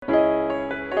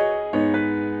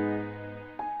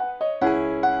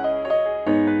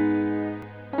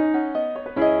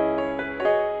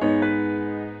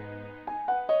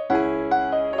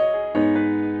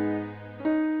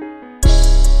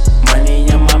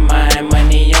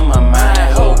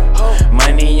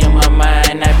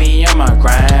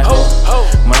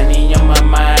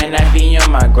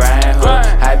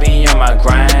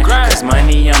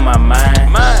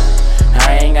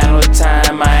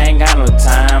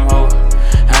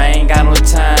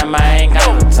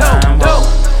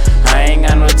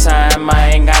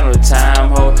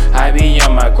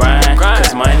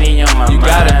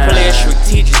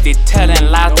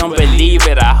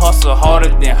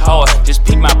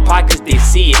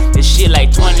see it. This shit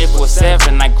like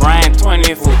 24/7, I grind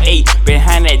 24/8.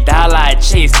 Behind that dollar I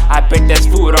chase, I bet that's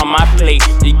food on my plate.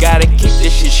 You gotta keep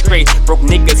this shit straight, broke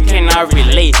niggas cannot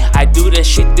relate. I do this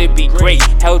shit to be great,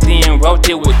 healthy and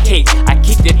wealthy with cake. I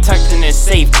keep it tucked in the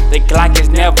safe, the Glock is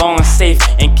never on safe.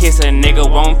 In case a nigga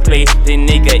won't play, the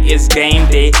nigga is game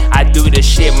day. I do the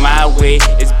shit my way,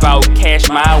 it's about cash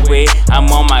my way.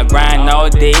 I'm on my grind all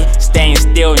day, staying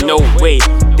still, no way.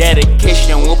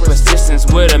 Dedication with persistence,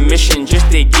 with a mission just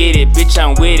to get it. Bitch,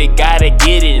 I'm with it, gotta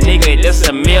get it, nigga, that's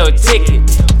a meal ticket.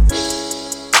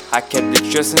 I kept the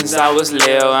trust since I was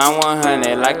little. I'm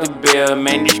 100 like the bill.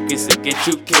 Man, these streets will get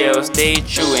you killed. Stay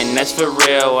true and that's for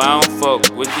real. I don't fuck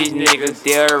with these niggas,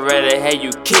 they'll rather have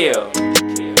you killed.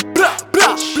 Blah,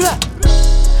 blah, blah.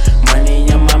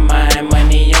 Money on my mind,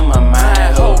 money on my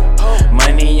mind, ho.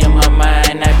 Money on my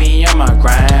mind, I be on my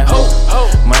grind, ho.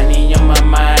 Money on my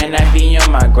mind, I be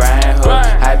on my grind, ho.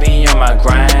 I be on my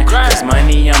grind, cause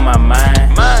money on my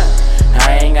mind.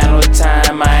 I ain't got no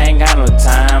time, I ain't got no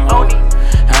time, ho.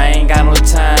 I ain't got no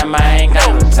time, I ain't got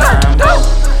no time, ho.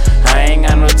 I ain't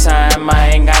got no time, I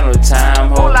ain't got no time,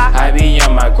 ho. I be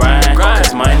on my grind,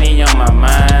 cause money on my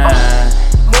mind.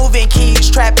 Moving keys,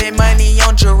 trapping money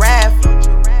on giraffe.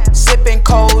 Sipping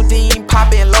codeine,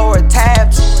 popping lower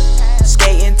tabs.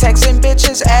 Skating, texting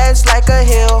bitches, ass like a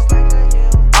hill.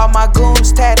 All my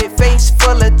goons tatted, face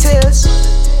full of tears.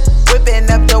 Whipping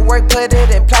up the work, put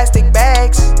it in plastic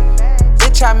bags.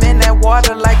 Bitch, I'm in that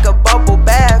water like a bubble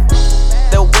bath.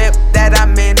 The whip that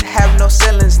I'm in have no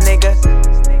ceilings, nigga.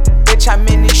 Bitch, I'm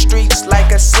in these streets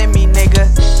like a semi, nigga.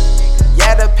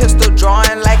 Yeah, the pistol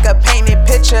drawing like a painted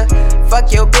picture.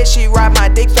 Fuck your bitch, she ride my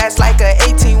dick fast like a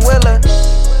 18-wheeler.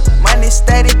 Money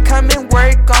steady coming,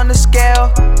 work on the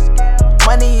scale.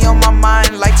 Money on my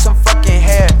mind like some fucking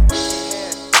hair.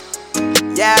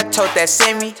 Yeah, I told that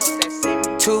semi.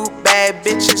 2 bad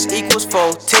bitches equals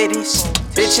 4 titties.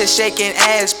 Bitches shaking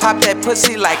ass, pop that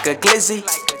pussy like a glizzy.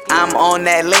 I'm on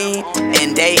that lean,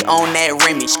 and they on that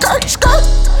Remy. Skirt, skirt.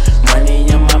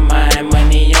 Money on my mind,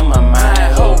 money on my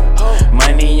mind, ho.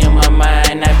 Money on my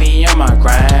mind, I be on my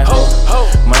grind, ho.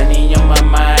 Money on my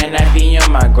mind, I be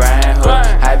on my grind, ho.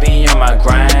 I be on my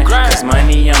grind, cause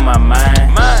money on my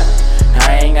mind.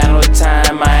 I ain't got no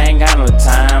time, I ain't got no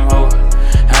time, ho.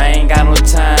 I ain't got no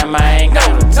time, I ain't got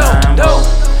no time, ho.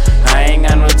 I ain't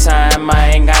got no time,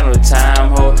 I ain't got no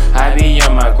time, ho. I be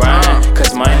on my grind,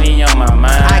 cause money on my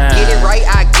mind. I get it right,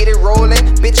 I get it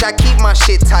rolling. Bitch, I keep my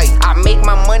shit tight. I make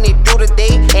my money through the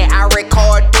day, and I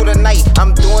record through the night.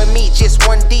 I'm doing me just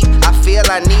one deep. I feel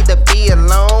I need to be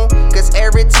alone, cause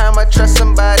every time I trust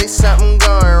somebody, something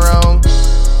going wrong.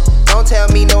 Don't tell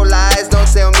me no lies, don't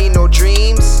sell me no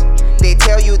dreams. They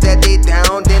tell you that they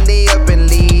down, then they up and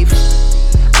leave.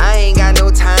 I ain't got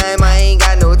no time, I ain't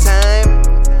got no time.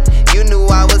 You knew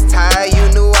I was tired, you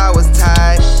knew I was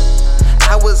tired.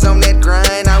 I was on that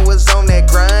grind, I was on that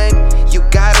grind. You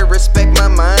gotta respect my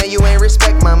mind, you ain't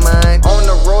respect my mind. On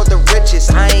the road the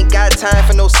richest, I ain't got time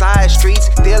for no side streets.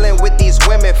 Dealing with these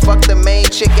women, fuck the main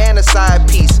chick and a side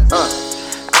piece.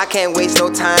 I can't waste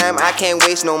no time, I can't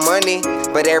waste no money.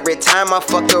 But every time I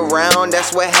fuck around,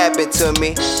 that's what happened to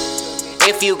me.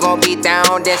 If you gon' be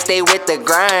down, then stay with the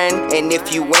grind. And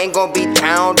if you ain't gon' be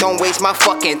down, don't waste my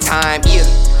fucking time, yeah.